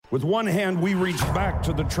With one hand, we reach back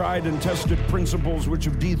to the tried and tested principles which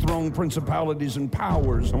have dethroned principalities and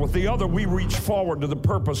powers. And with the other, we reach forward to the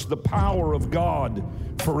purpose, the power of God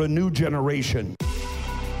for a new generation.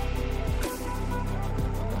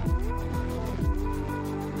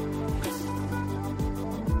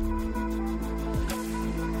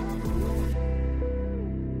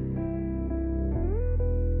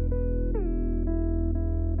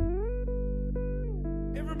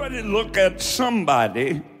 Everybody look at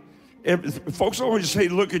somebody. Folks always say,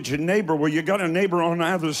 look at your neighbor. Well, you got a neighbor on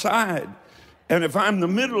either side. And if I'm the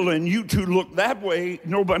middle and you two look that way,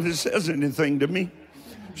 nobody says anything to me.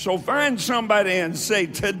 So find somebody and say,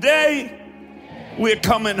 today we're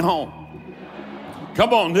coming home.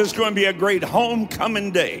 Come on, this is going to be a great homecoming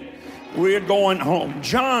day. We're going home.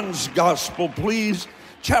 John's Gospel, please.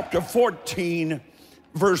 Chapter 14,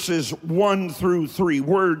 verses 1 through 3.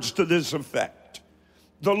 Words to this effect.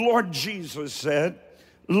 The Lord Jesus said,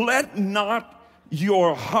 let not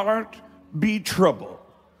your heart be troubled.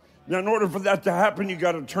 Now, in order for that to happen, you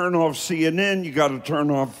got to turn off CNN. You got to turn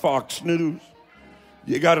off Fox News.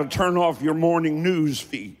 You got to turn off your morning news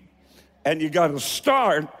feed. And you got to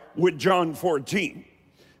start with John 14.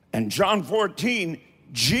 And John 14,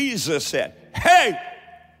 Jesus said, hey!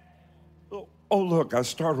 Oh, look, I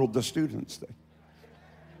startled the students there.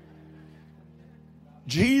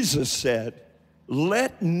 Jesus said,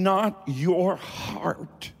 let not your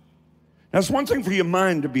heart. Now, it's one thing for your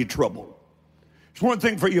mind to be troubled. It's one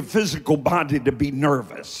thing for your physical body to be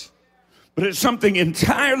nervous. But it's something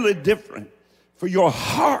entirely different for your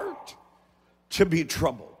heart to be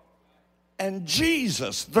troubled. And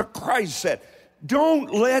Jesus, the Christ, said,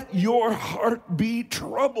 don't let your heart be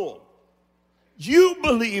troubled. You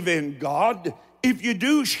believe in God. If you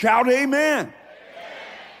do, shout amen. Amen.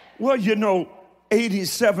 Well, you know,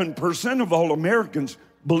 87% of all Americans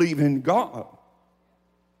believe in God.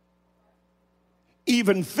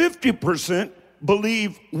 Even 50%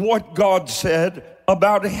 believe what God said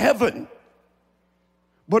about heaven.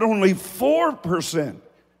 But only 4%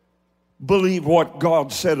 believe what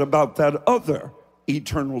God said about that other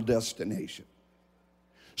eternal destination.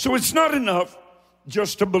 So it's not enough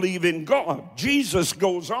just to believe in God. Jesus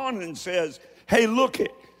goes on and says, hey, look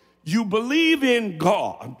it, you believe in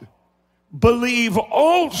God, believe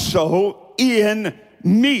also in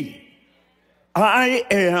me. I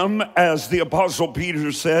am, as the Apostle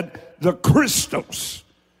Peter said, the Christos.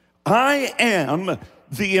 I am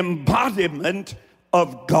the embodiment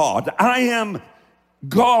of God. I am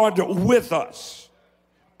God with us.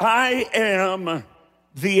 I am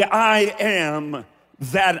the I am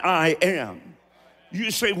that I am.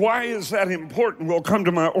 You say, why is that important? Well, come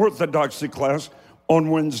to my orthodoxy class on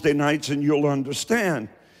Wednesday nights and you'll understand.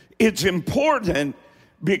 It's important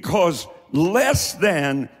because less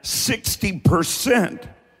than 60%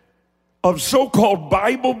 of so-called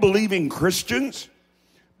Bible-believing Christians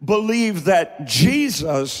believe that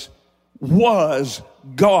Jesus was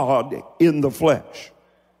God in the flesh.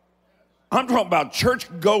 I'm talking about church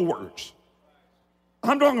goers.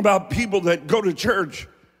 I'm talking about people that go to church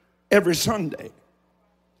every Sunday.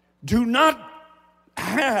 Do not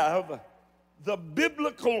have the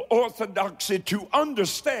biblical orthodoxy to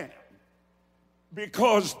understand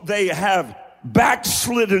because they have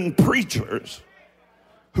backslidden preachers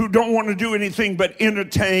who don't want to do anything but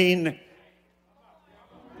entertain.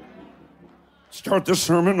 Start the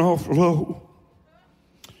sermon off low.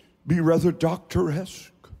 Be rather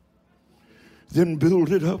doctor-esque. Then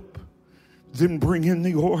build it up. Then bring in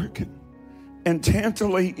the organ and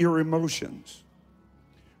tantillate your emotions,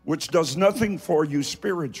 which does nothing for you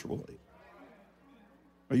spiritually.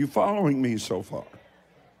 Are you following me so far?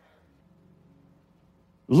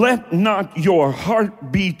 Let not your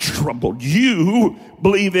heart be troubled. You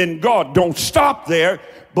believe in God. Don't stop there.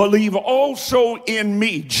 Believe also in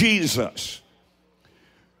me, Jesus.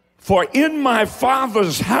 For in my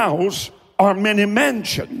Father's house are many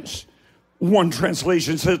mansions. One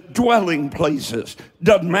translation says dwelling places.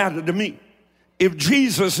 Doesn't matter to me. If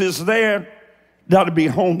Jesus is there, that'll be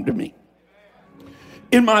home to me.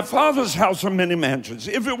 In my Father's house are many mansions.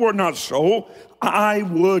 If it were not so, I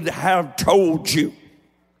would have told you.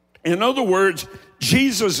 In other words,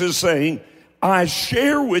 Jesus is saying, I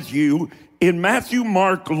share with you in Matthew,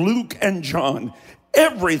 Mark, Luke, and John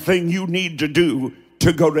everything you need to do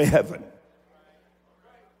to go to heaven.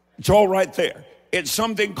 It's all right there. It's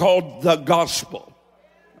something called the gospel.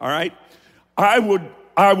 All right? I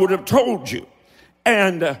would have told you.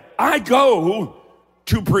 And I go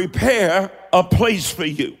to prepare a place for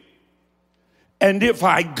you. And if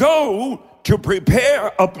I go to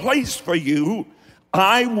prepare a place for you,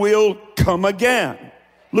 I will come again.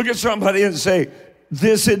 Look at somebody and say,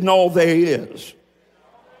 this isn't all there is.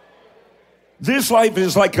 This life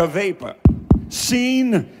is like a vapor,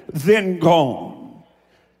 seen, then gone.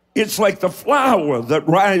 It's like the flower that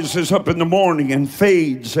rises up in the morning and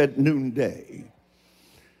fades at noonday.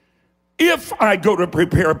 If I go to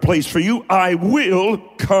prepare a place for you, I will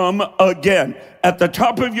come again. At the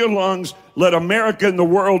top of your lungs, let America and the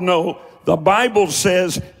world know the Bible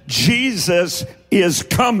says Jesus is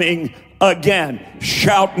coming again.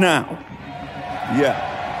 Shout now. Yeah.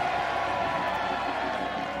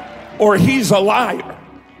 Or he's a liar.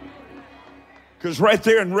 Because right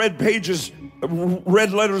there in red pages,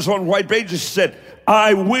 red letters on white pages said,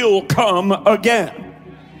 I will come again.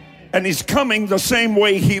 And he's coming the same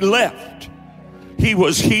way he left. He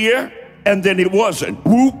was here and then he wasn't.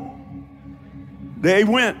 Whoop. There he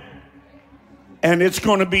went. And it's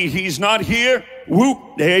going to be, he's not here. Whoop.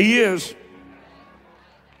 There he is.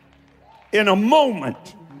 In a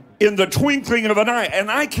moment, in the twinkling of an eye. And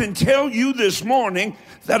I can tell you this morning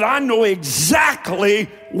that I know exactly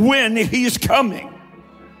when he's coming.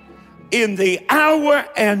 In the hour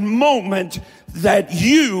and moment that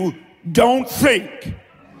you don't think,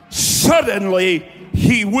 suddenly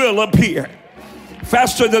he will appear.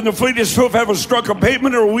 Faster than the fleetest hoof ever struck a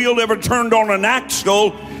pavement or a wheel ever turned on an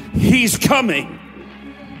axle, he's coming.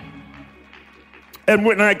 And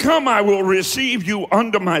when I come, I will receive you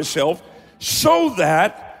unto myself, so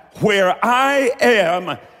that where I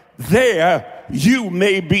am, there you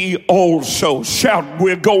may be also. Shout,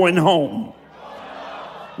 we're going home.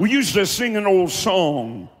 We used to sing an old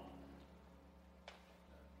song.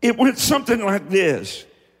 It went something like this.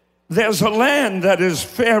 There's a land that is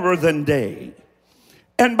fairer than day,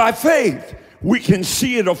 and by faith we can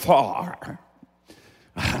see it afar.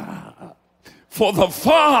 For the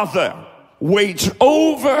Father waits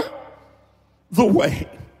over the way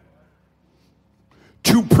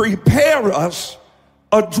to prepare us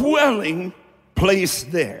a dwelling place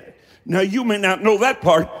there. Now you may not know that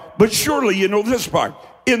part, but surely you know this part.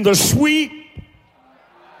 In the sweet,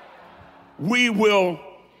 we will.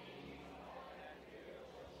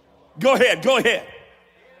 Go ahead, go ahead.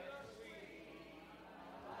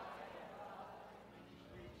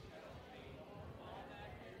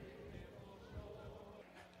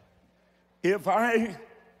 If I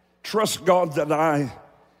trust God that I,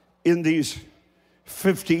 in these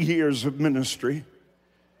 50 years of ministry,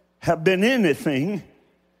 have been anything,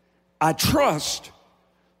 I trust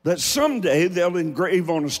that someday they'll engrave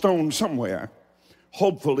on a stone somewhere,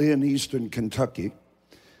 hopefully in eastern Kentucky,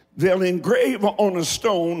 they'll engrave on a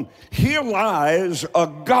stone, here lies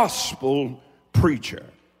a gospel preacher.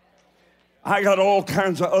 I got all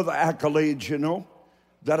kinds of other accolades, you know,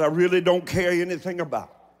 that I really don't care anything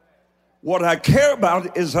about. What I care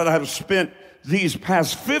about is that I've spent these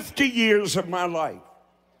past 50 years of my life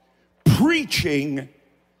preaching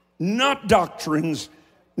not doctrines,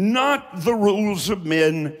 not the rules of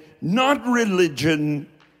men, not religion,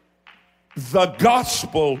 the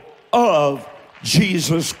gospel of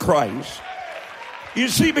Jesus Christ. You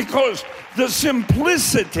see, because the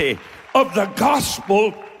simplicity of the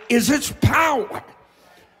gospel is its power.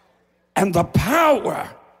 And the power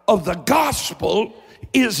of the gospel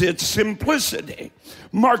is its simplicity.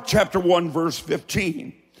 Mark chapter 1, verse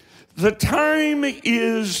 15. The time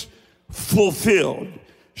is fulfilled.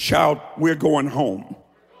 Shout, we're going home.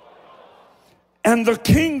 And the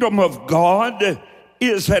kingdom of God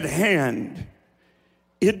is at hand.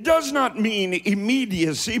 It does not mean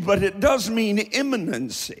immediacy, but it does mean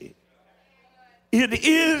imminency. It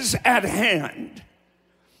is at hand.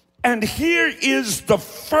 And here is the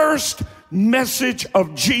first message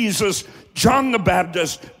of Jesus, John the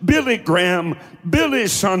Baptist, Billy Graham, Billy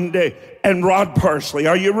Sunday, and Rod Parsley.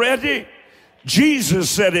 Are you ready? Jesus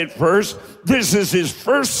said it first. This is his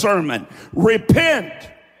first sermon. Repent.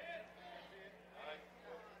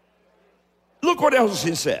 Look what else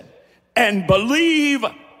he said. And believe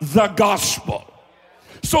the gospel.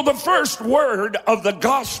 So the first word of the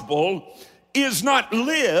gospel is not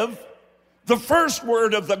live. The first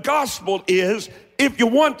word of the gospel is, if you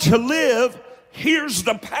want to live, here's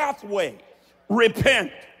the pathway.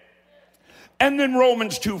 Repent. And then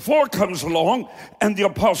Romans 2:4 comes along, and the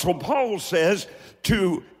Apostle Paul says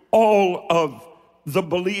to all of the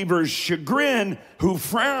believers' chagrin who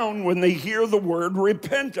frown when they hear the word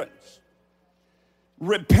repentance.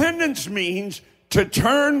 Repentance means to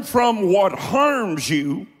turn from what harms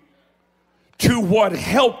you to what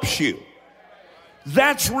helps you.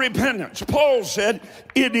 That's repentance. Paul said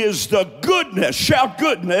it is the goodness, shout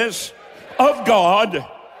goodness, of God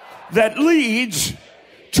that leads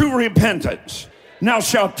to repentance. Now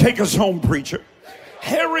shout, take us home, preacher.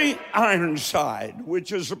 Harry Ironside,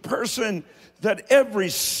 which is a person that every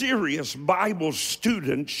serious Bible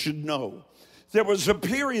student should know. There was a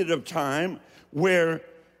period of time where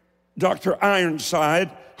Dr. Ironside,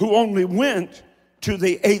 who only went to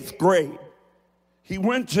the 8th grade, he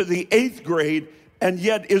went to the 8th grade and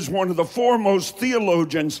yet is one of the foremost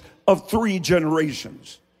theologians of 3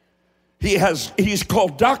 generations. He's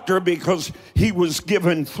called doctor because he was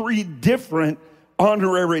given 3 different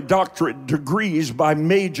honorary doctorate degrees by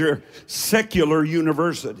major secular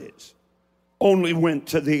universities. Only went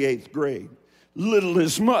to the 8th grade. Little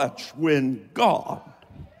is much when God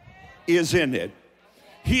is in it.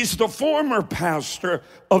 He's the former pastor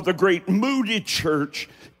of the great Moody Church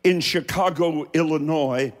in Chicago,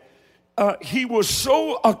 Illinois. He was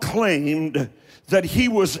so acclaimed that he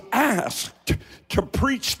was asked to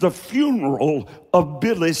preach the funeral of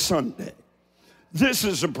Billy Sunday. This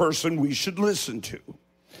is a person we should listen to.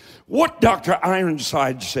 What Dr.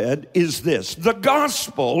 Ironside said is this: the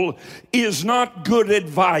gospel is not good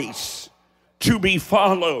advice to be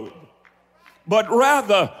followed, but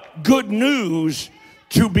rather good news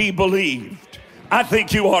to be believed. I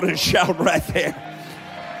think you ought to shout right there.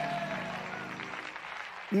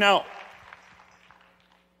 Now,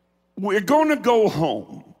 we're going to go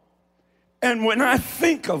home. And when I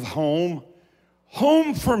think of home,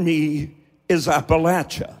 home for me is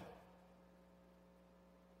Appalachia.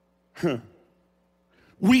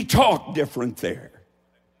 We talk different there,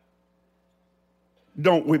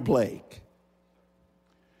 don't we, Blake?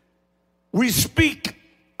 We speak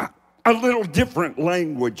a little different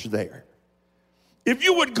language there. If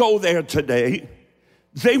you would go there today,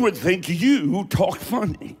 they would think you talk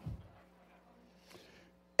funny.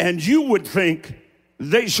 And you would think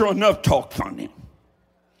they sure enough talk funny.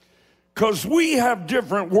 Because we have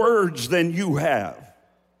different words than you have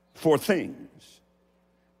for things.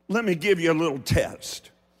 Let me give you a little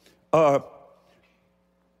test. A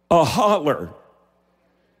holler.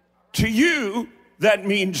 To you, that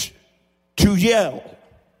means to yell.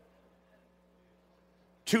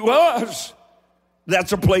 To us,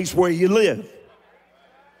 that's a place where you live.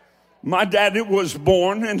 My daddy was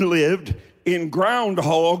born and lived in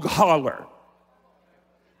Groundhog Holler.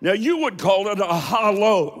 Now, you would call it a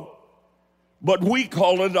hollow, but we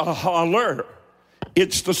call it a holler.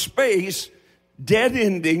 It's the space dead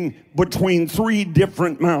ending between 3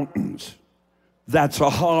 different mountains. That's a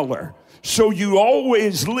holler. So you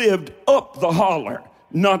always lived up the holler,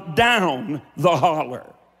 not down the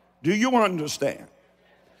holler. Do you understand?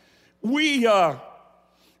 We had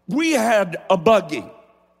a buggy.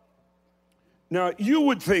 Now, you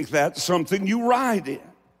would think that's something you ride in.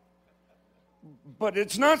 But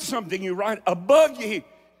it's not something you ride. A buggy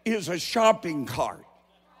is a shopping cart.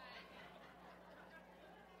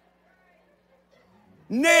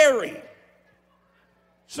 Nary.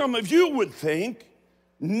 Some of you would think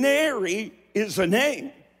nary is a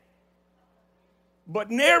name.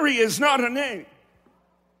 But nary is not a name.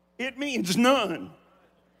 It means none.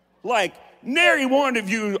 Like, nary one of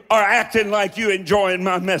you are acting like you enjoying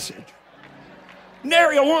my message.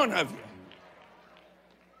 Nary a one of you.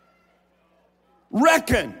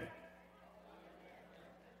 Reckon.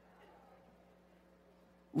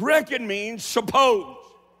 Reckon means suppose.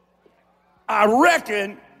 I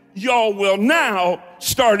reckon y'all will now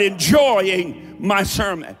start enjoying my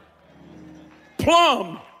sermon.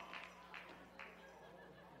 Plum.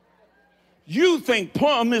 You think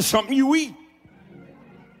plum is something you eat.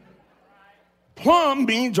 Plum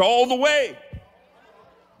means all the way.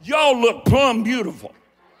 Y'all look plumb beautiful.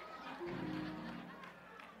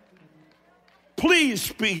 Please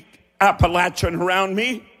speak Appalachian around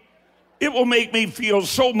me. It will make me feel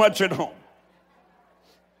so much at home.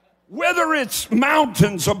 Whether it's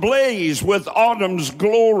mountains ablaze with autumn's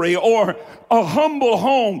glory or a humble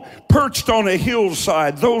home perched on a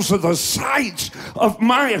hillside, those are the sights of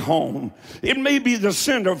my home. It may be the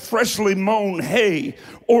scent of freshly mown hay,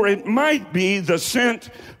 or it might be the scent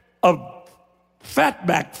of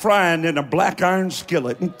fatback frying in a black iron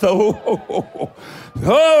skillet. Those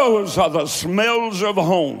are the smells of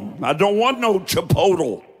home. I don't want no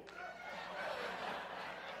chipotle.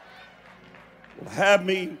 Have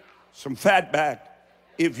me some fatback,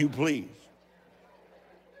 if you please.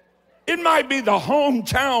 It might be the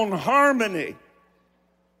hometown harmony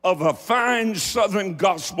of a fine Southern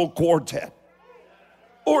gospel quartet.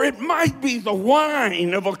 Or it might be the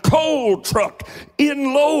whine of a coal truck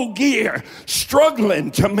in low gear,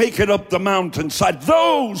 struggling to make it up the mountainside.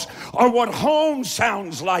 Those are what home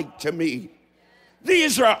sounds like to me.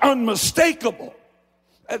 These are unmistakable.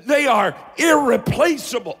 They are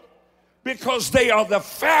irreplaceable because they are the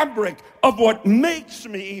fabric of what makes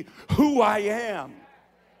me who I am.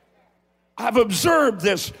 I've observed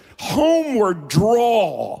this homeward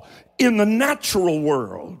draw in the natural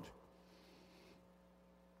world.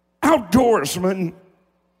 Outdoorsmen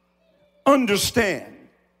understand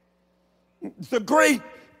the great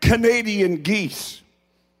Canadian geese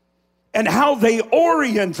and how they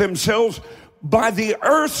orient themselves by the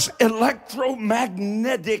Earth's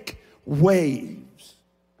electromagnetic waves.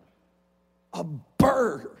 A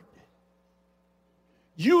bird,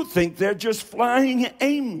 you think they're just flying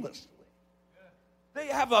aimlessly. They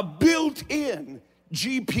have a built-in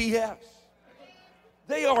GPS.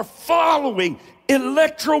 They are following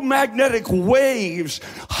electromagnetic waves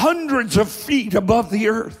hundreds of feet above the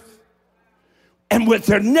earth. And with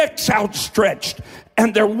their necks outstretched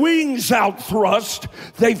and their wings outthrust,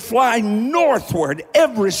 they fly northward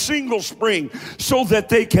every single spring so that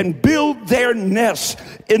they can build their nests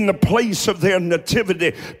in the place of their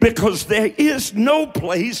nativity, because there is no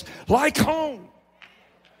place like home.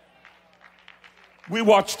 We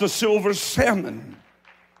watched the silver salmon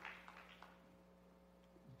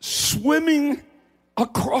swimming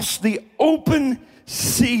across the open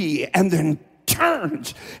sea and then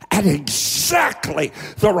turns at exactly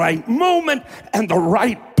the right moment and the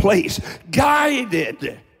right place,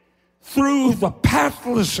 guided through the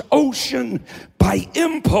pathless ocean by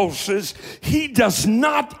impulses he does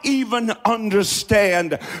not even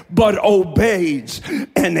understand, but obeys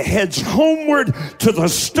and heads homeward to the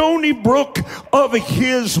stony brook of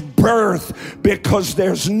his birth, because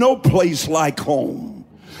there's no place like home.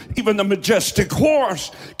 Even the majestic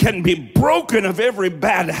horse can be broken of every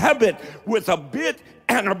bad habit with a bit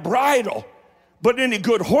and a bridle. But any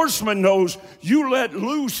good horseman knows you let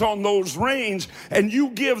loose on those reins and you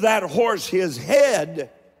give that horse his head,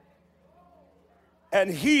 and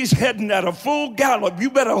he's heading at a full gallop. You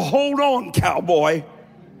better hold on, cowboy,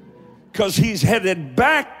 because he's headed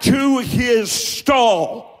back to his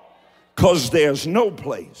stall, because there's no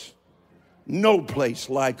place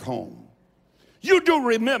like home. You do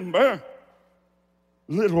remember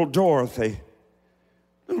little Dorothy,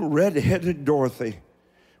 little red-headed Dorothy.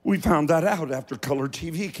 We found that out after color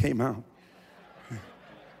TV came out.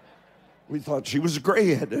 We thought she was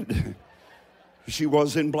gray-headed. She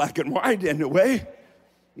was in black and white anyway,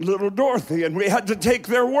 little Dorothy, and we had to take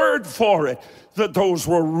their word for it that those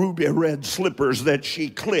were ruby red slippers that she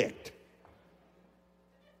clicked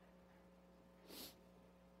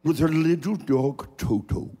with her little dog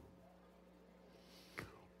Toto.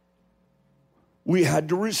 We had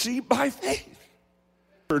to receive by faith.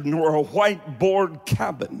 Nor a white board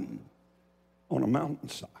cabin on a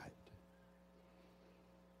mountainside.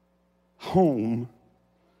 Home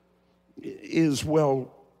is, well,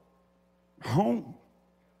 home.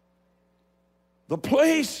 The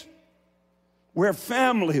place where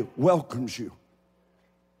family welcomes you.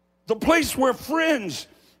 The place where friends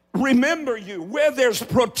remember you, where there's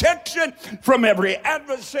protection from every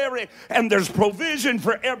adversary and there's provision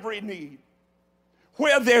for every need.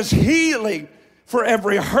 Where there's healing for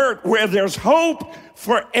every hurt, where there's hope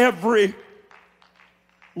for every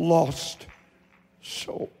lost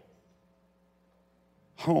soul.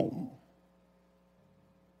 Home,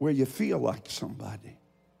 where you feel like somebody,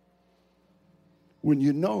 when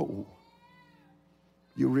you know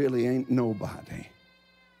you really ain't nobody.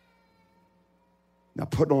 Now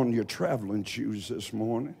put on your traveling shoes this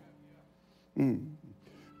morning,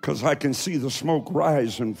 because I can see the smoke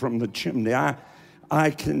rising from the chimney. I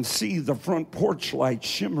can see the front porch light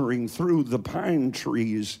shimmering through the pine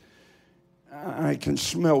trees. I can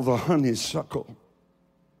smell the honeysuckle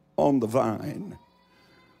on the vine.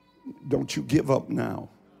 Don't you give up now.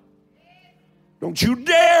 Don't you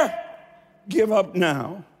dare give up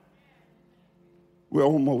now. We're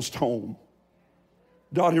almost home.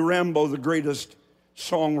 Dottie Rambo, the greatest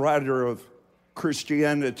songwriter of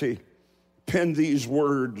Christianity, penned these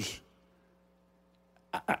words.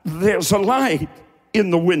 There's a light in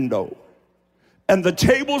the window, and the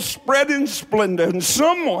table spread in splendor, and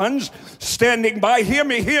someone's standing by. Hear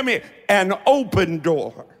me, an open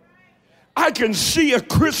door. I can see a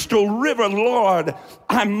crystal river, Lord.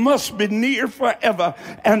 I must be near forever,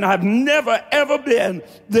 and I've never, ever been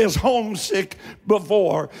this homesick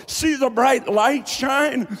before. See the bright light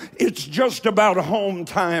shine? It's just about home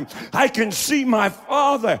time. I can see my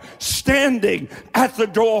Father standing at the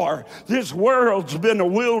door. This world's been a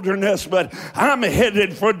wilderness, but I'm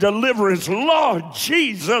headed for deliverance. Lord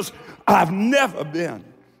Jesus, I've never been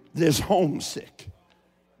this homesick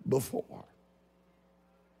before.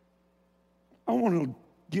 I want to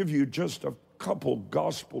give you just a couple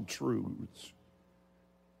gospel truths.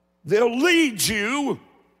 They'll lead you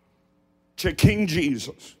to King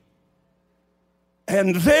Jesus.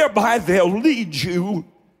 And thereby they'll lead you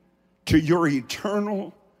to your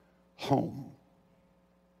eternal home.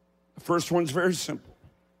 The first one's very simple.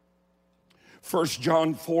 1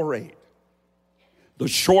 John 4:8. The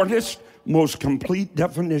shortest, most complete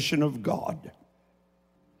definition of God.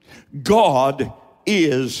 God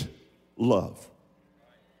is love.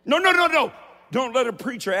 No. Don't let a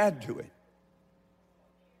preacher add to it.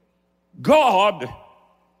 God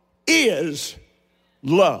is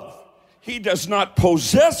love. He does not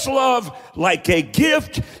possess love like a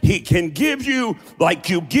gift. He can give you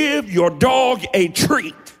like you give your dog a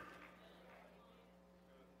treat.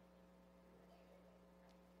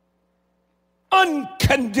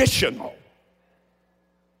 Unconditional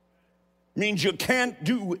means you can't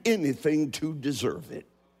do anything to deserve it.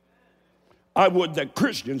 I would that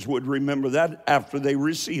Christians would remember that after they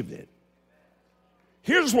received it.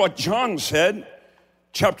 Here's what John said,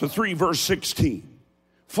 chapter 3, verse 16.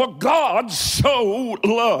 For God so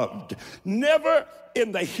loved. Never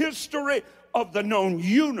in the history of the known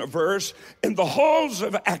universe, in the halls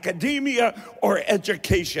of academia or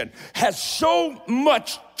education, has so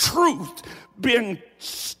much truth been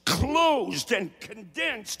closed and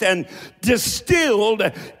condensed and distilled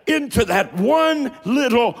into that one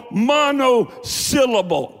little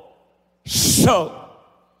monosyllable. So.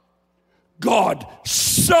 God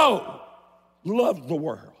so loved the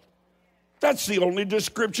world. That's the only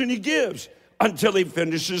description he gives until he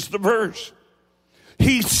finishes the verse.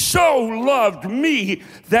 He so loved me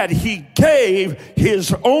that he gave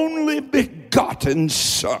his only begotten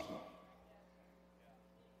Son,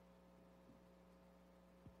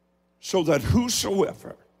 so that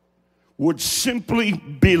whosoever would simply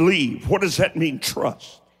believe. What does that mean?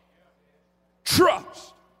 Trust.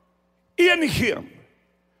 Trust in him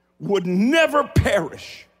would never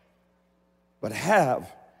perish, but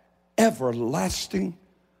have everlasting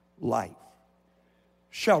life.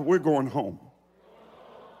 Shout, we're going home.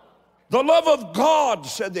 The love of God,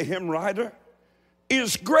 said the hymn writer,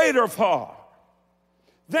 is greater far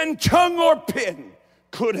than tongue or pen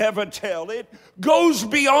could ever tell. It goes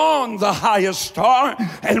beyond the highest star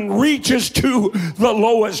and reaches to the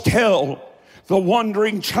lowest hell. The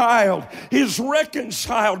wandering child is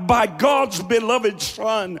reconciled by God's beloved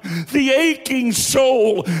Son. The aching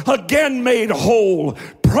soul again made whole.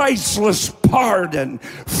 Priceless pardon,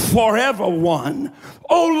 forever won.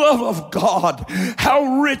 O love of God,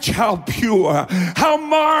 how rich, how pure, how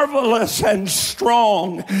marvelous and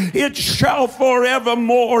strong. It shall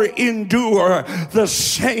forevermore endure the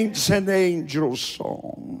saints and angels'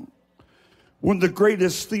 song. When the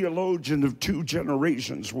greatest theologian of two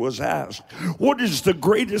generations was asked, what is the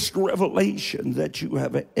greatest revelation that you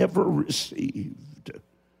have ever received?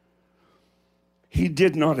 He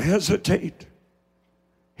did not hesitate.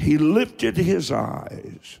 He lifted his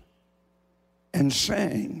eyes and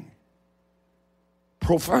sang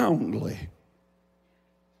profoundly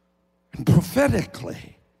and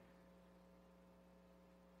prophetically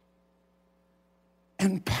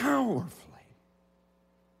and powerfully.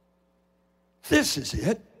 This is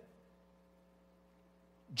it.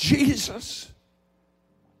 Jesus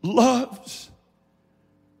loves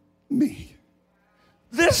me.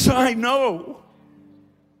 This I know,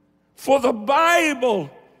 for the Bible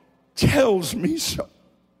tells me so.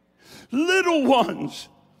 Little ones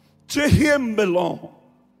to him belong.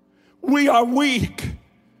 We are weak,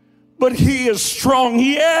 but he is strong.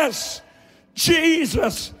 Yes,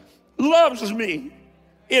 Jesus loves me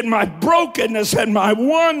in my brokenness and my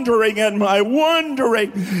wandering and my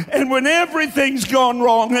wondering, and when everything's gone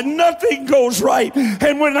wrong and nothing goes right,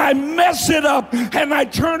 and when I mess it up and I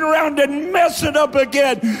turn around and mess it up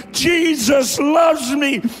again, Jesus loves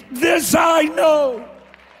me. This I know,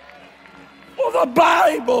 for the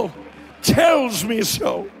Bible tells me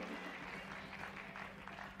so.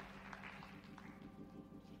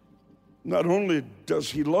 Not only does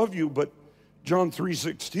he love you, but John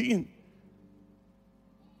 3:16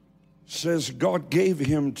 says God gave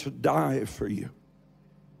him to die for you.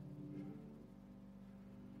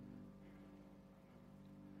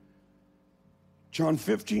 John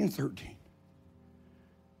 15:13.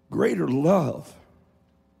 Greater love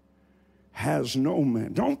has no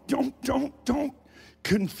man. Don't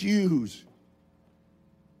confuse.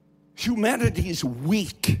 Humanity's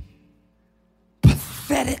weak,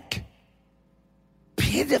 pathetic,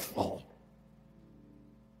 pitiful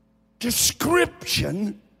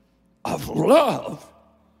description of love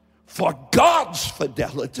for God's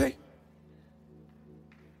fidelity.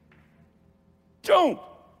 Don't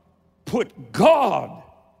put God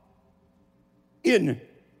in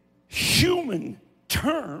human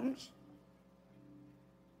terms.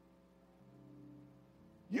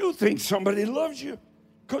 You think somebody loves you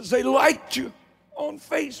because they liked you on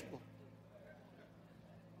Facebook.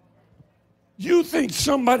 You think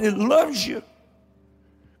somebody loves you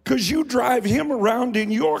because you drive him around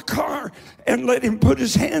in your car and let him put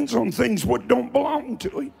his hands on things what don't belong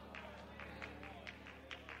to him.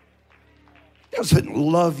 He doesn't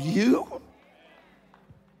love you.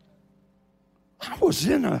 I was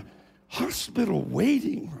in a hospital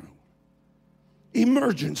waiting room,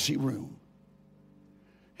 emergency room,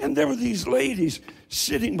 and there were these ladies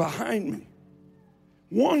sitting behind me.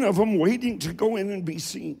 One of them waiting to go in and be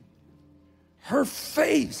seen. Her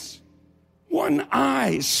face, one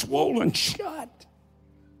eye swollen shut.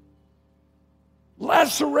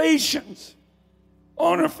 Lacerations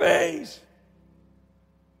on her face.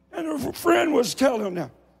 And her friend was telling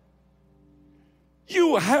her,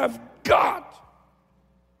 you have got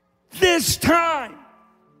this time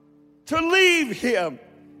to leave him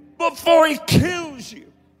before he kills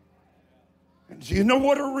you. And do you know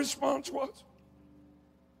what her response was?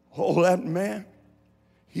 Oh, that man,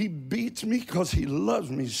 he beats me because he loves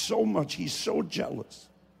me so much. He's so jealous.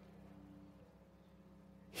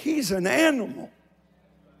 He's an animal.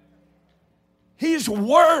 He's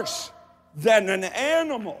worse than an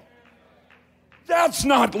animal. That's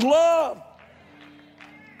not love.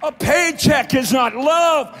 A paycheck is not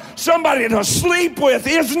love. Somebody to sleep with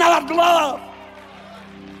is not love.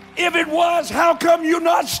 If it was, how come you're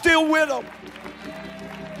not still with them?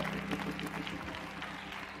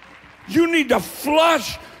 You need to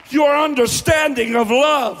flush your understanding of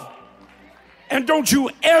love. And don't you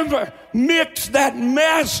ever mix that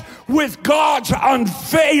mess with God's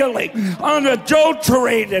unfailing,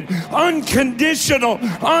 unadulterated, unconditional,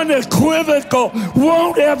 unequivocal,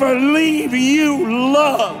 won't ever leave you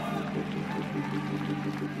love.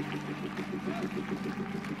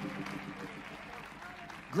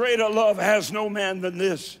 Greater love has no man than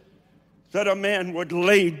this, that a man would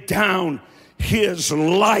lay down his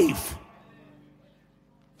life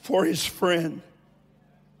for his friend.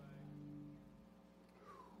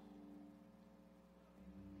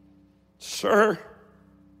 Sir,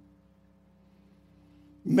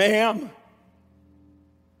 ma'am,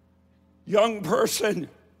 young person,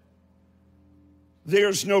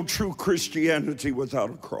 there's no true Christianity without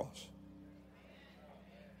a cross.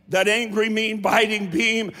 That angry, mean, biting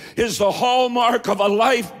beam is the hallmark of a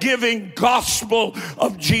life-giving gospel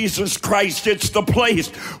of Jesus Christ. It's the place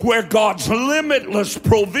where God's limitless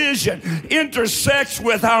provision intersects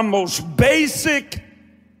with our most basic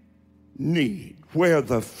need, where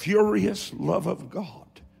the furious love of God,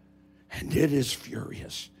 and it is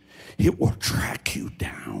furious, it will track you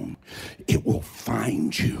down. It will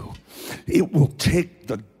find you. It will take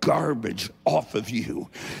the garbage off of you.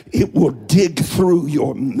 It will dig through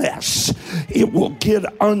your mess. It will get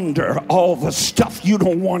under all the stuff you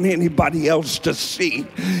don't want anybody else to see.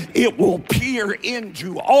 It will peer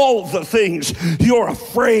into all the things you're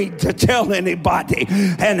afraid to tell anybody.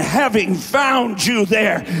 And having found you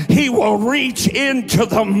there, he will reach into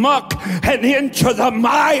the muck and into the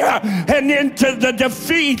mire and into the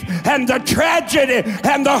defeat and the tragedy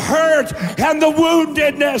and the hurt and the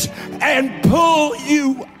woundedness and pull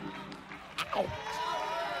you out.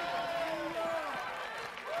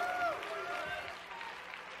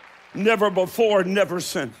 Never before, never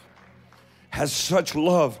since has such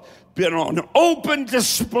love been on open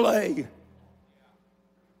display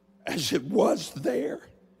as it was there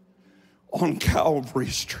on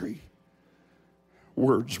Calvary's tree.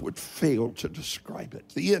 Words would fail to describe it.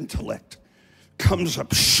 The intellect comes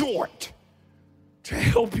up short to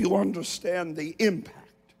help you understand the impact.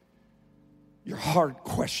 Your heart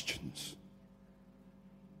questions.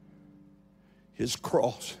 His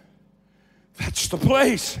cross. That's the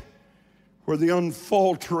place where the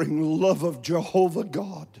unfaltering love of Jehovah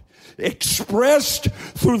God, expressed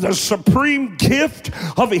through the supreme gift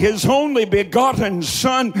of his only begotten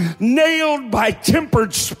Son, nailed by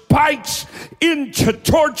tempered spikes into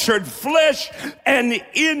tortured flesh and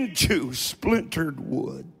into splintered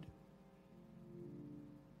wood.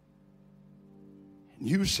 And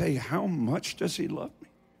you say, how much does he love me?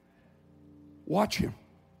 Watch him.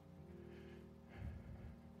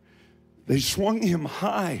 They swung him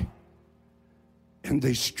high and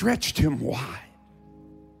they stretched him wide.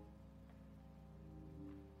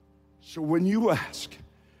 So when you ask,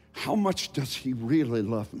 how much does he really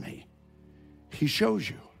love me? He shows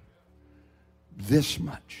you this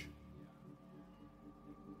much.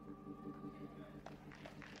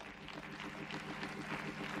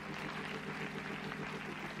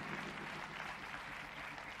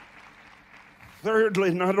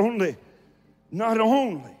 Thirdly, not only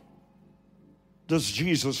does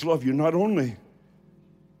Jesus love you, not only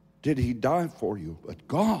did he die for you, but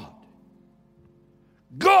God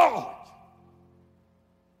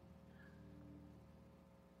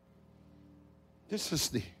This is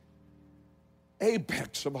the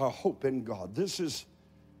apex of our hope in God. This is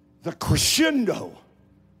the crescendo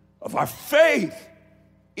of our faith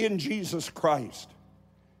in Jesus Christ.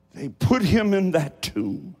 They put him in that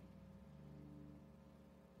tomb.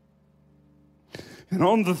 And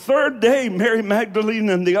on the third day, Mary Magdalene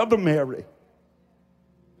and the other Mary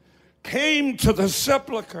came to the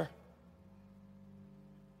sepulcher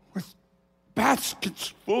with baskets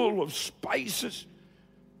full of spices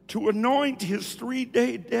to anoint his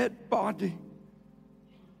 3-day dead body.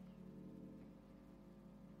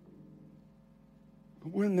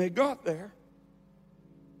 But when they got there,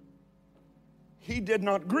 he did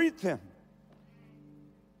not greet them.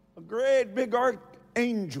 A great big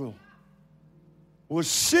archangel was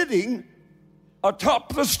sitting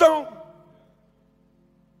atop the stone.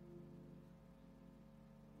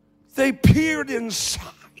 They peered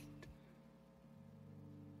inside.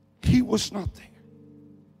 He was not there.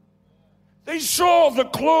 They saw the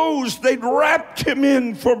clothes they'd wrapped him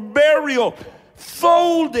in for burial,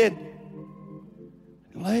 folded,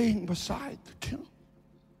 laying beside the tomb.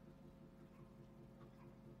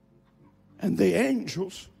 And the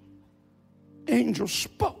angels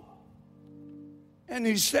spoke. And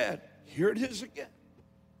he said, here it is again.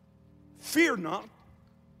 Fear not,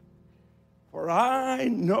 for I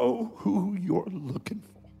know who you're looking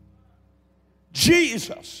for.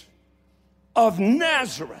 Jesus of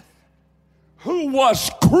Nazareth, who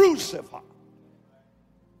was crucified.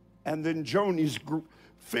 And then Joni's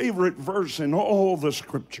favorite verse in all the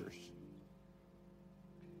scriptures.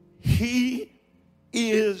 He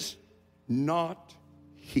is not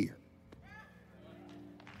here.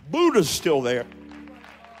 Buddha's still there.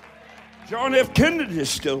 John F. Kennedy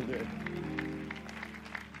is still there.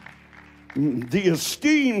 The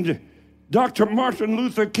esteemed Dr. Martin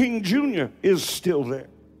Luther King Jr. is still there.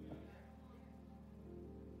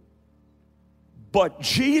 But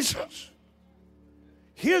Jesus,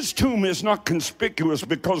 his tomb is not conspicuous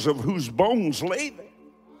because of whose bones lay there,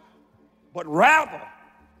 but rather,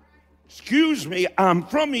 excuse me, I'm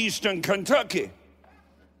from Eastern Kentucky.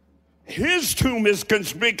 His tomb is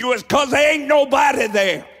conspicuous because there ain't nobody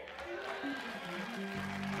there.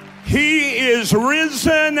 He is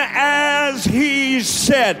risen as he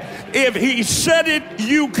said. If he said it,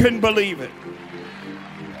 you can believe it.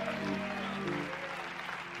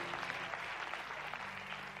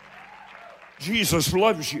 Jesus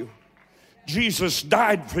loves you. Jesus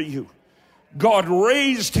died for you. God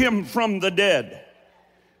raised him from the dead.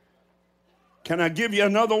 Can I give you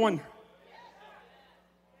another one?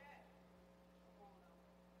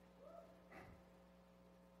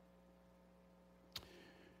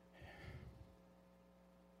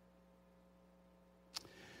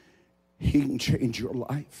 He can change your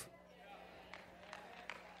life.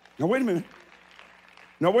 Now, wait a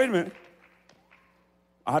minute.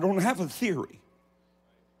 I don't have a theory.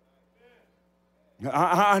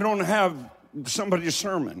 I don't have somebody's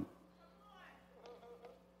sermon.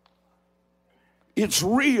 It's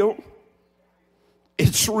real.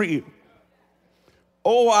 It's real.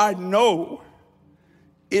 Oh, I know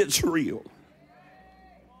it's real.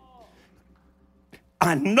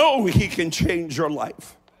 I know he can change your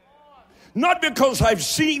life. Not because I've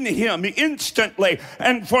seen him instantly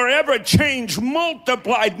and forever change,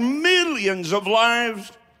 multiplied millions of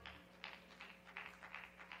lives.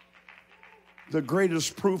 The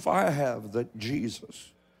greatest proof I have that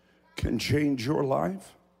Jesus can change your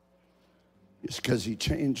life is because he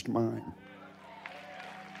changed mine.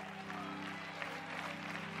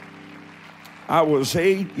 I was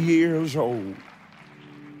 8 years old.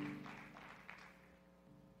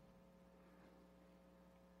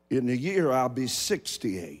 In a year, I'll be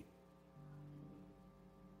 68.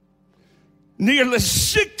 Nearly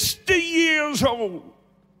 60 years old.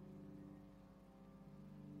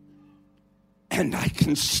 And I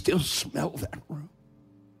can still smell that room.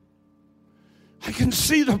 I can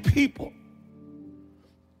see the people.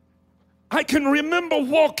 I can remember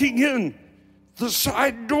walking in the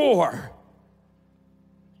side door.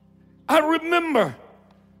 I remember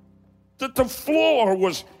that the floor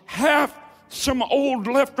was half some old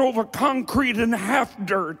leftover concrete and half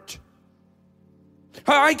dirt.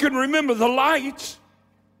 I can remember the lights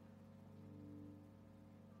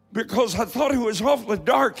because I thought it was awfully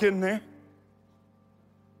dark in there.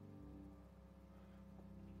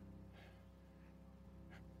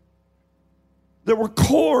 There were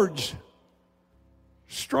cords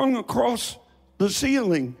strung across the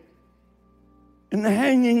ceiling and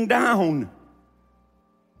hanging down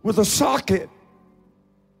with a socket.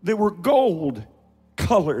 They were gold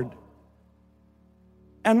colored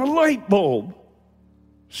and a light bulb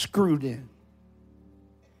screwed in.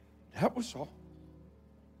 That was all.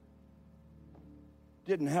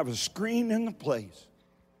 Didn't have a screen in the place.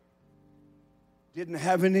 Didn't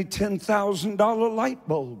have any $10,000 light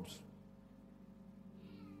bulbs.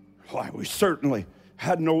 Why, we certainly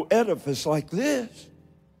had no edifice like this.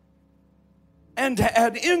 And to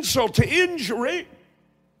add insult to injury,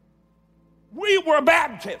 we were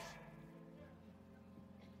Baptists.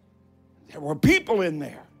 There were people in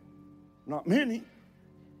there. Not many,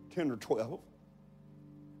 10 or 12.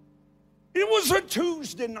 It was a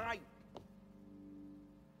Tuesday night.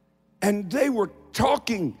 And they were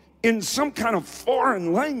talking in some kind of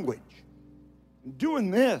foreign language, doing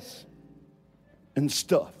this and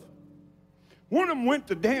stuff. One of them went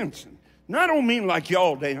to dancing. And I don't mean like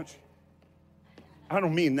y'all dance. I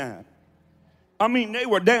don't mean that. I mean they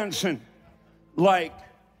were dancing like,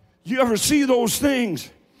 you ever see those things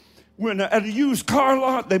when at a used car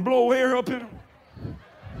lot they blow air up in them?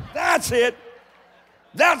 That's it.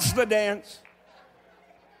 That's the dance.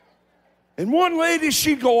 And one lady,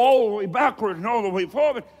 she'd go all the way backward and all the way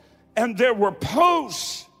forward. And there were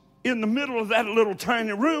posts in the middle of that little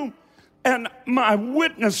tiny room. And my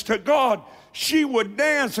witness to God, she would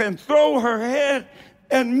dance and throw her head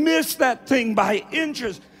and miss that thing by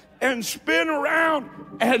inches and spin around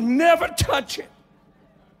and never touch it.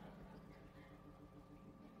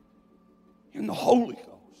 In the Holy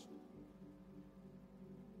Ghost.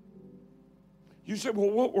 You say, well,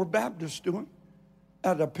 what were Baptists doing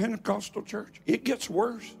at a Pentecostal church? It gets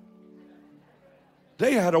worse.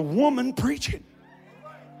 They had a woman preaching.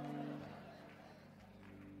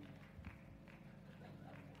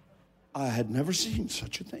 I had never seen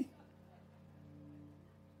such a thing.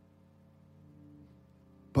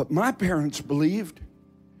 But my parents believed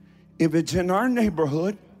if it's in our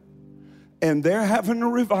neighborhood and they're having a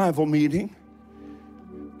revival meeting,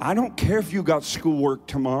 I don't care if you got schoolwork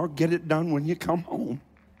tomorrow, get it done when you come home.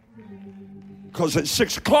 Because at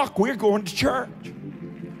 6 o'clock, we're going to church.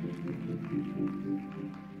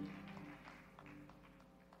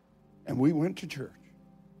 And we went to church.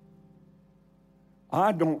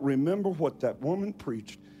 I don't remember what that woman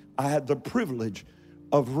preached. I had the privilege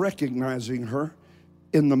of recognizing her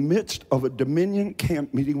in the midst of a Dominion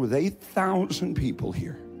camp meeting with 8,000 people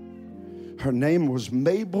here. Her name was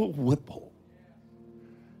Mabel Whipple.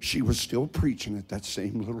 She was still preaching at that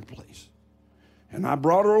same little place. And I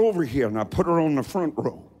brought her over here and I put her on the front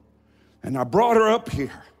row. And I brought her up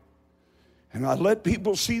here. And I let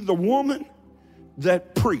people see the woman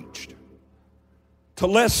that preached to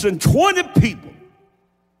less than 20 people.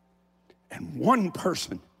 And one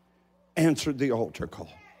person answered the altar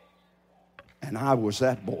call. And I was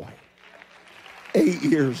that boy, 8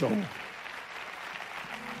 years old.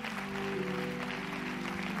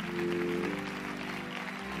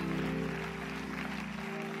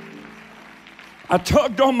 I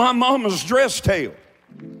tugged on my mama's dress tail.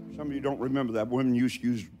 Some of you don't remember that. Women used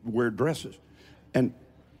to wear dresses. And,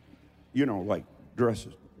 you know, like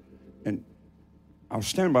dresses. And I was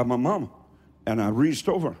standing by my mama. And I reached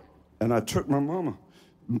over. And I took my mama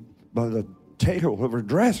by the tail of her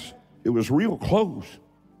dress. It was real close.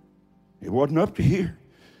 It wasn't up to here.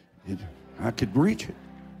 I could reach it.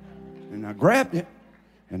 And I grabbed it.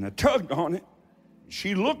 And I tugged on it.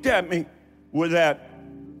 She looked at me with that,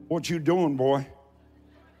 what you doing, boy?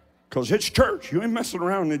 Because it's church. You ain't messing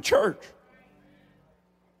around in church.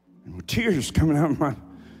 And with tears coming out of my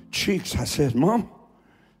cheeks, I said, Mom,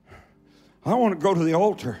 I want to go to the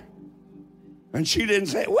altar. And she didn't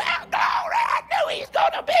say, well, no, I knew he's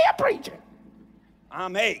going to be a preacher.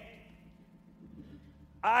 I'm 8.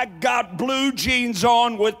 I got blue jeans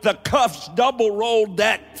on with the cuffs double rolled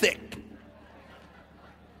that thick.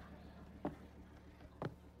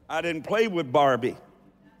 I didn't play with Barbie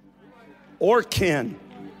or Ken.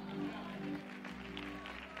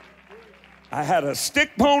 I had a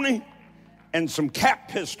stick pony and some cat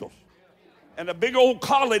pistols and a big old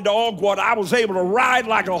collie dog, what I was able to ride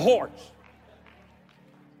like a horse.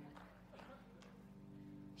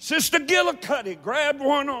 Sister Gillicuddy grabbed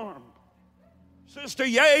one arm. Sister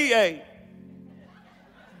Yay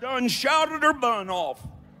done shouted her bun off.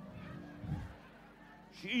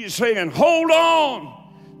 She's saying, hold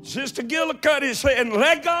on. Sister Gillicuddy saying,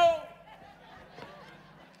 let go.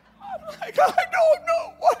 I'm like, I don't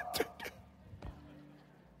know what to do.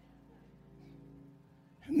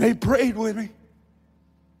 And they prayed with me.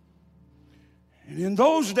 And in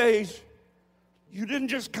those days, you didn't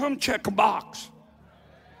just come check a box.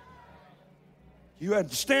 You had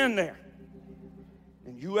to stand there.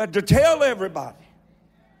 And you had to tell everybody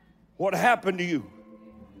what happened to you.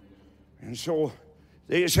 And so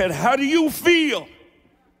they said, how do you feel?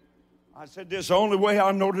 I said, this is the only way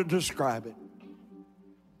I know to describe it.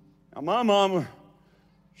 Now, my mama,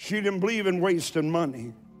 She didn't believe in wasting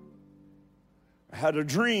money. I had a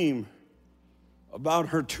dream about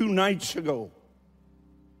her 2 nights ago.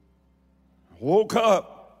 I woke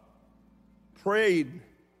up, prayed,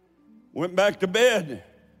 went back to bed,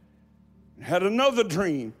 and had another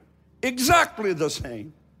dream, exactly the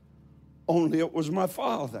same, only it was my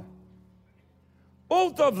father.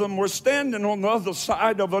 Both of them were standing on the other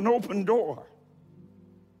side of an open door,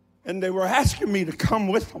 and they were asking me to come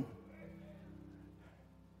with them.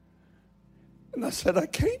 And I said, I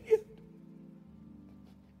can't yet.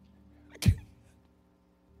 I can't.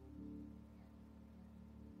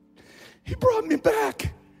 He brought me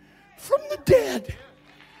back from the dead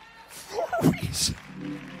for a reason.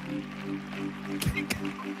 I can't go.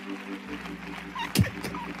 I can't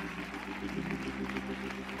go.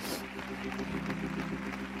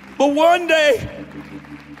 But one day,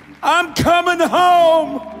 I'm coming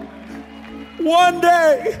home. One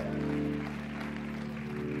day.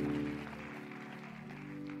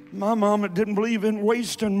 My mama didn't believe in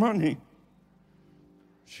wasting money.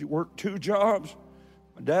 She worked 2 jobs.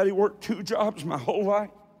 My daddy worked 2 jobs my whole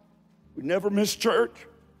life. We never missed church.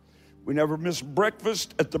 We never missed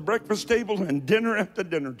breakfast at the breakfast table and dinner at the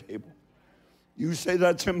dinner table. You say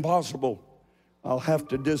that's impossible, I'll have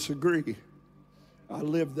to disagree. I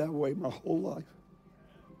lived that way my whole life.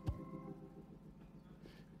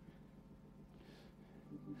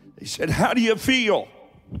 They said, how do you feel?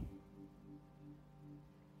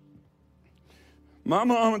 My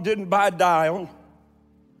mama didn't buy Dial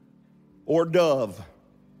or Dove.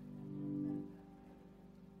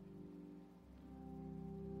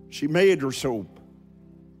 She made her soap.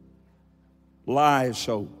 Lye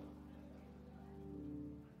soap.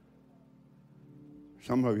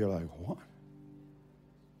 Some of you are like, what?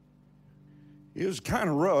 It was kind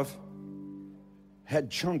of rough.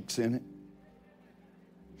 Had chunks in it.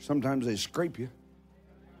 Sometimes they scrape you.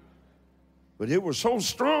 But it was so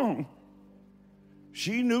strong.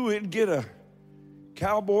 She knew it'd get a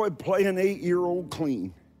cowboy playing 8-year-old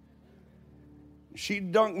clean.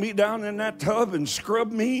 She'd dunk me down in that tub and scrub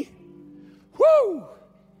me. Whoo!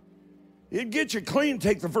 It'd get you clean,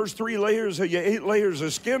 take the first 3 layers of your 8 layers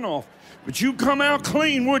of skin off. But you come out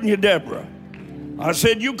clean, wouldn't you, Deborah? I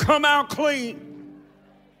said, you come out clean.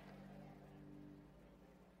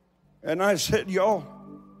 And I said, y'all,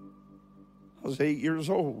 I was 8 years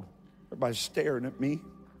old. Everybody's staring at me.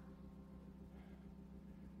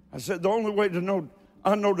 I said, the only way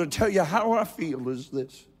I know to tell you how I feel is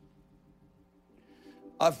this.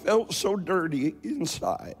 I felt so dirty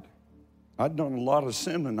inside. I'd done a lot of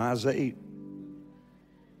sin when I was 8.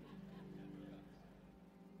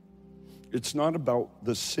 It's not about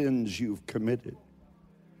the sins you've committed.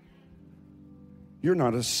 You're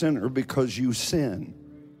not a sinner because you sin.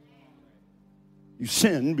 You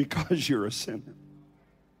sin because you're a sinner.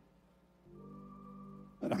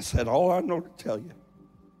 And I said, all I know to tell you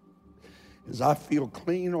is I feel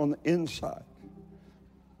clean on the inside,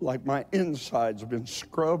 like my insides have been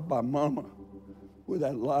scrubbed by mama with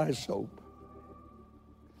that lye soap.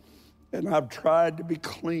 And I've tried to be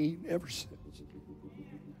clean ever since.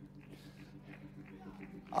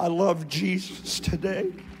 I love Jesus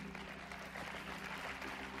today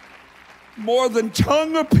more than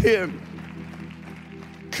tongue or pen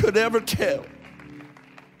could ever tell.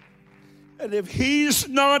 And if he's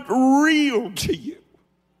not real to you,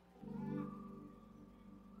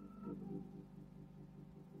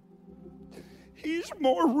 he's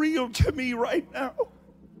more real to me right now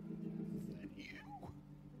than you or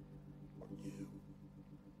you.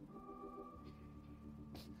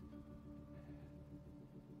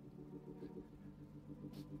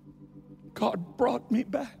 God brought me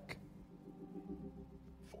back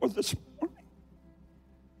for this morning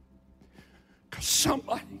because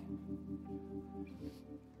somebody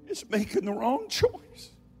is making the wrong choice.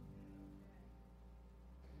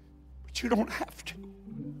 But you don't have to.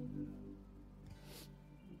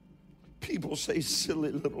 People say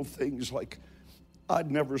silly little things like, I'd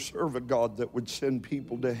never serve a God that would send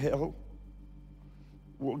people to hell.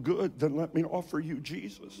 Well, good, then let me offer you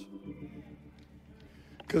Jesus.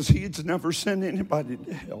 Because he's never sent anybody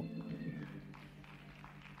to hell.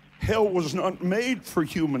 Hell was not made for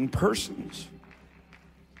human persons.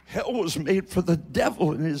 Hell was made for the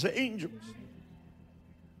devil and his angels.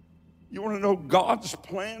 You want to know God's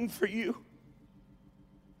plan for you?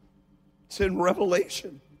 It's in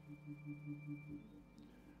Revelation.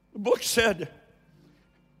 The book said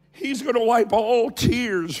he's going to wipe all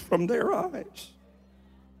tears from their eyes.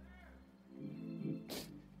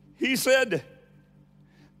 He said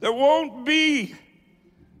there won't be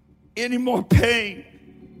any more pain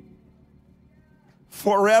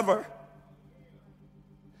forever.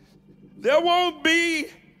 There won't be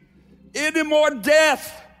any more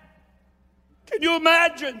death. Can you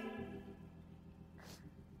imagine?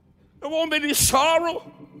 There won't be any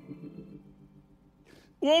sorrow.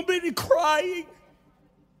 There won't be any crying.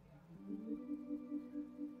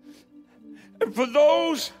 And for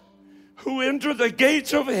those who enter the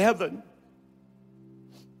gates of heaven,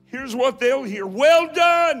 here's what they'll hear. Well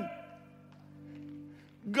done,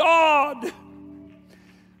 God,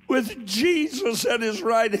 with Jesus at his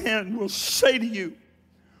right hand, will say to you,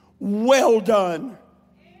 well done.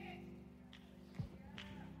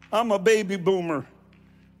 I'm a baby boomer.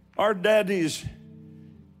 Our daddies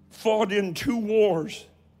fought in 2 wars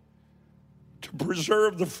to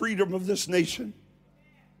preserve the freedom of this nation.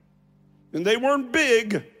 And they weren't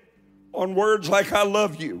big on words like I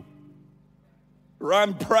love you or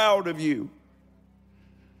I'm proud of you.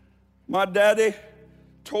 My daddy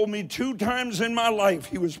told me 2 times in my life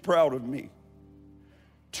he was proud of me.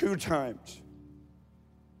 2 times.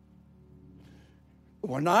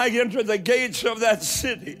 When I enter the gates of that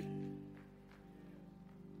city,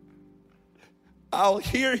 I'll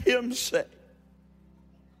hear him say,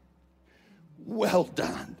 well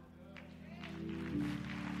done.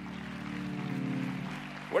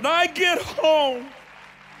 When I get home,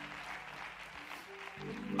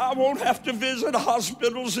 I won't have to visit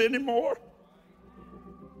hospitals anymore.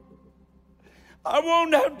 I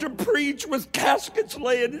won't have to preach with caskets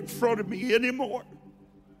laying in front of me anymore.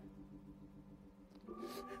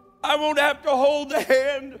 I won't have to hold the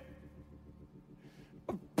hand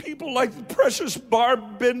of people like the precious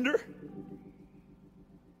Barb Bender.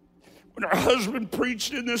 When her husband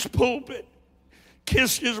preached in this pulpit,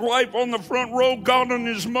 kissed his wife on the front row, got on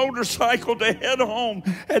his motorcycle to head home,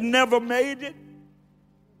 and never made it.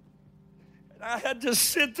 And I had to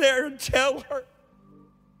sit there and tell her,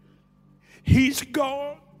 he's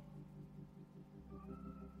gone.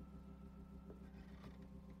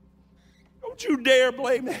 Don't you dare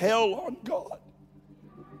blame hell on God.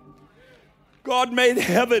 God made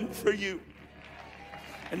heaven for you,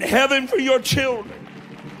 and heaven for your children,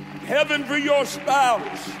 heaven for your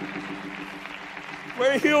spouse,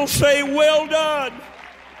 where he'll say, well done.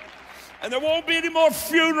 And there won't be any more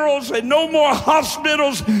funerals and no more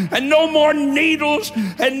hospitals and no more needles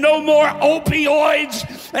and no more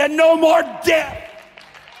opioids and no more death.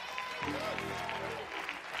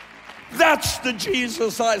 That's the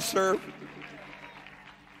Jesus I serve.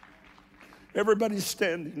 Everybody's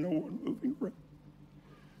standing, no one moving around.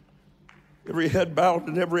 Every head bowed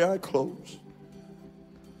and every eye closed.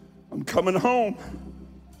 I'm coming home.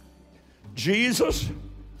 Jesus,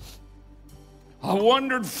 I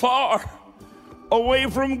wandered far away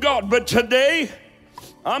from God, but today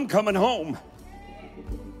I'm coming home.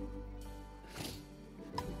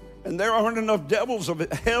 And there aren't enough devils of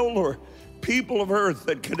hell or people of earth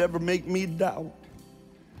that could ever make me doubt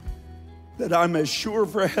that I'm as sure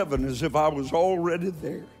for heaven as if I was already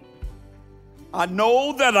there. I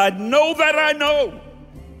know that I know that I know.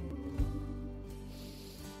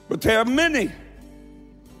 But there are many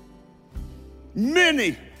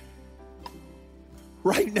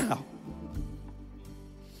right now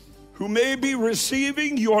who may be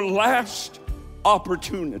receiving your last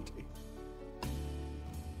opportunity.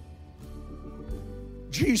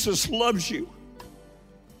 Jesus loves you.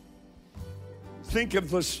 Think of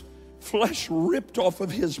this flesh ripped off of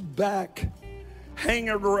his back, hanging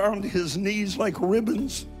around his knees like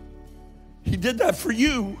ribbons. He did that for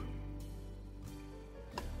you.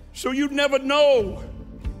 So you'd never know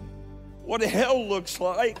what hell looks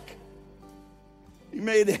like. He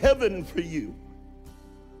made heaven for you.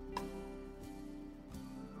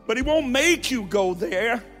 But he won't make you go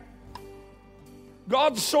there.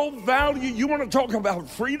 God so values, you want to talk about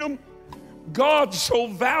freedom? God so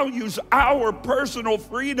values our personal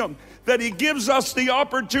freedom that he gives us the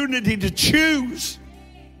opportunity to choose.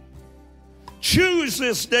 Choose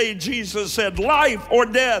this day, Jesus said, life or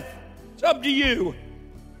death. It's up to you.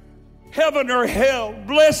 Heaven or hell,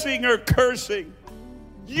 blessing or cursing.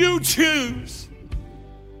 You choose.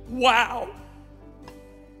 Wow.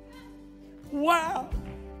 Wow.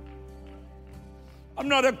 I'm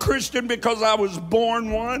not a Christian because I was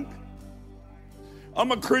born one.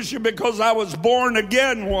 I'm a Christian because I was born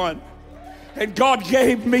again one. And God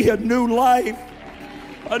gave me a new life,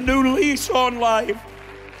 a new lease on life,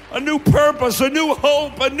 a new purpose, a new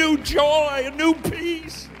hope, a new joy, a new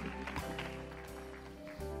peace.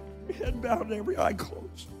 Head bowed, every eye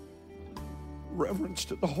closed. Reverence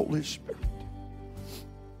to the Holy Spirit.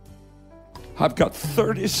 I've got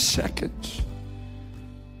 30 seconds.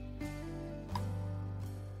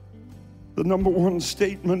 The number one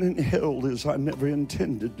statement in hell is, I never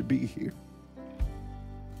intended to be here.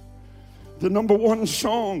 The number one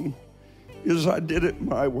song is I Did It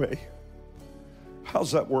My Way.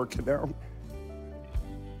 How's that working out?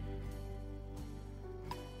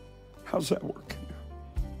 How's that working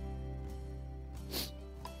out?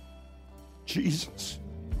 Jesus,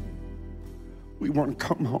 we want to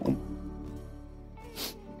come home.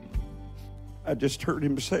 I just heard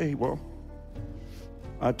him say, well,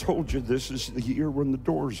 I told you this is the year when the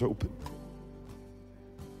doors open.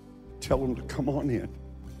 Tell them to come on in.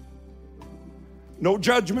 No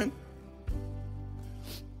judgment.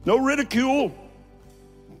 No ridicule.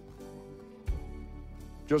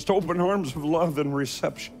 Just open arms of love and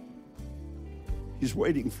reception. He's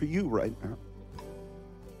waiting for you right now.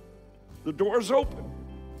 The door's open.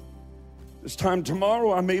 This time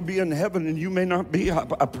tomorrow I may be in heaven and you may not be. I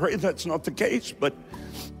pray that's not the case, but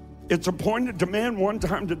it's appointed to man one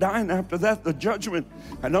time to die, and after that the judgment.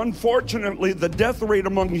 And unfortunately, the death rate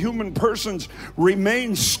among human persons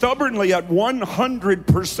remains stubbornly at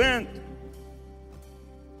 100%.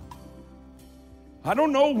 I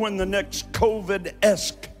don't know when the next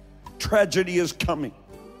COVID-esque tragedy is coming.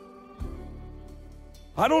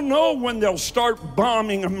 I don't know when they'll start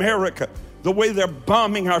bombing America the way they're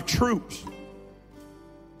bombing our troops.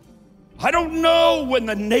 I don't know when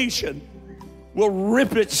the nation will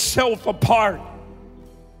rip itself apart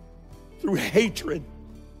through hatred.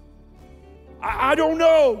 I don't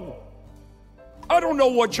know. I don't know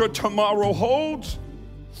what your tomorrow holds.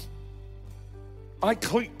 I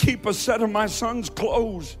keep a set of my son's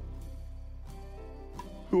clothes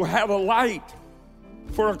who had a light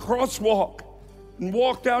for a crosswalk and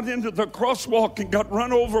walked out into the crosswalk and got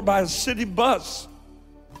run over by a city bus.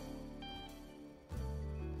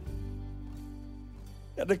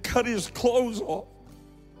 Had to cut his clothes off.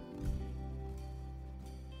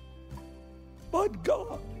 But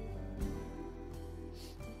God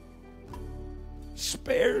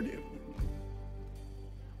spared him.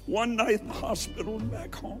 One night in the hospital and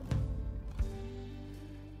back home.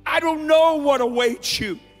 I don't know what awaits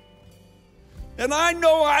you. And I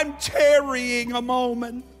know I'm tarrying a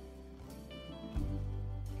moment.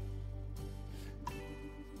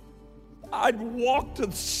 I'd walk to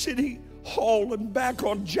the city hall and back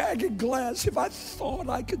on jagged glass if I thought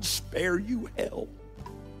I could spare you hell.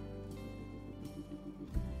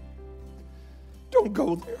 Don't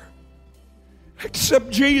go there. Accept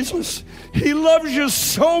Jesus. He loves you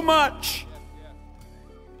so much.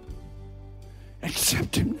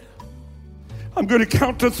 Accept him now. I'm going to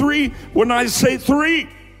count to 3. When I say 3,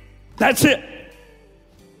 that's it.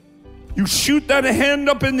 You shoot that hand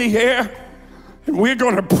up in the air, and we're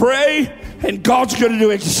going to pray, and God's going to do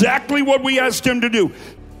exactly what we asked him to do.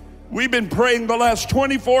 We've been praying the last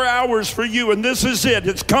 24 hours for you, and this is it.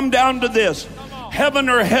 It's come down to this. Heaven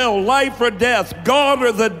or hell, life or death, God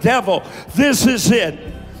or the devil. This is it.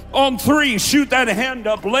 On 3, shoot that hand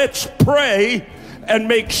up. Let's pray and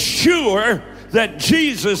make sure that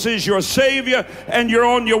Jesus is your Savior and you're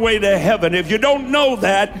on your way to heaven. If you don't know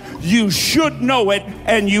that, you should know it,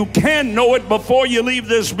 and you can know it before you leave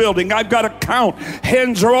this building. I've got to count.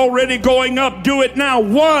 Hands are already going up. Do it now.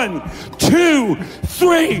 1, 2,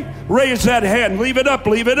 3. Raise that hand. Leave it up.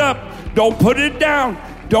 Leave it up. Don't put it down.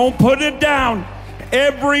 Don't put it down.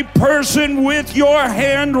 Every person with your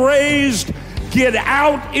hand raised, get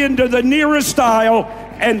out into the nearest aisle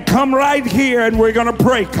and come right here, and we're going to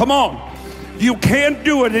pray. Come on. You can't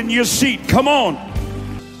do it in your seat. Come on.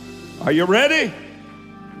 Are you ready?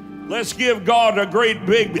 Let's give God a great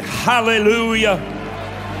big hallelujah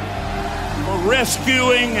for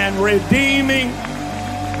rescuing and redeeming.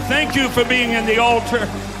 Thank you for being in the altar.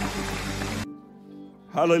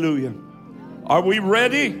 Hallelujah. Are we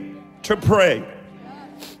ready to pray?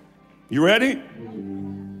 You ready?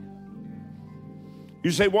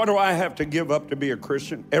 You say, what do I have to give up to be a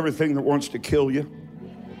Christian? Everything that wants to kill you.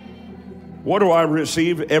 What do I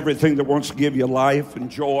receive? Everything that wants to give you life and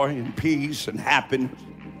joy and peace and happiness.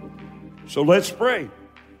 So let's pray.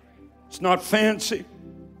 It's not fancy.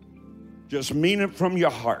 Just mean it from your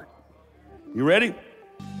heart. You ready?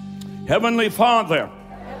 Heavenly Father,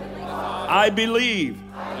 I believe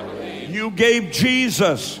you gave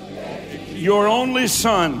Jesus, your only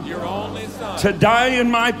Son, to die in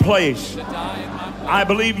my place. I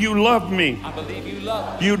believe you love me.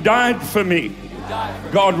 You died for me.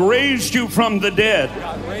 God raised you from the dead.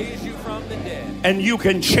 And you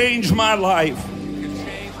can change my life.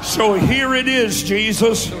 So here it is,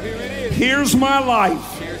 Jesus. Here's my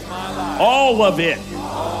life. All of it.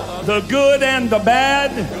 The good and the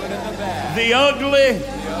bad. The ugly.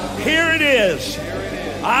 Here it is.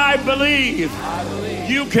 I believe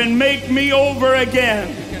you can make me over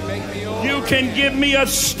again. You can give me a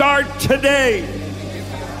start today.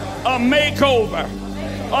 a makeover,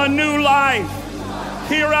 a new life.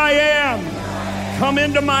 Here I am. Come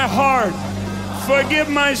into my heart. Forgive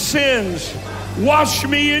my sins. Wash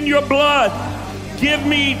me in your blood. Give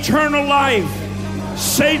me eternal life.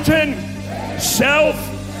 Satan, self,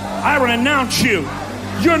 I renounce you.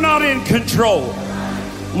 You're not in control.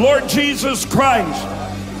 Lord Jesus Christ,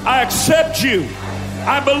 I accept you.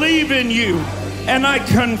 I believe in you. And I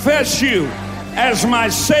confess you as my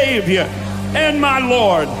Savior and my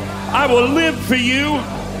Lord. I will live for you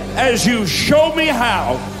as you show me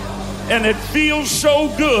how. And it feels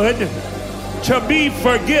so good to be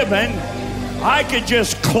forgiven. I could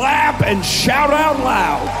just clap and shout out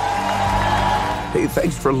loud. Hey,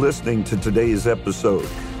 thanks for listening to today's episode.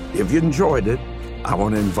 If you enjoyed it, I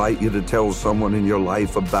want to invite you to tell someone in your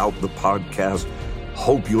life about the podcast.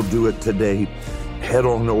 Hope you'll do it today. Head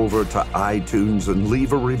on over to iTunes and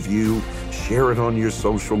leave a review. Share it on your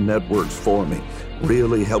social networks for me.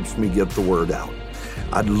 Really helps me get the word out.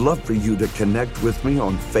 I'd love for you to connect with me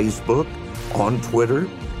on Facebook, on Twitter,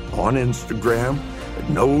 on Instagram.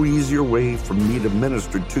 No easier way for me to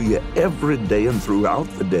minister to you every day and throughout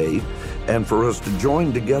the day, and for us to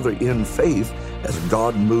join together in faith as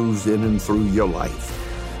God moves in and through your life.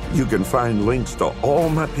 You can find links to all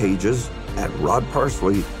my pages at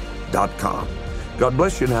rodparsley.com. God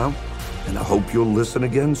bless you now, and I hope you'll listen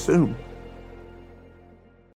again soon.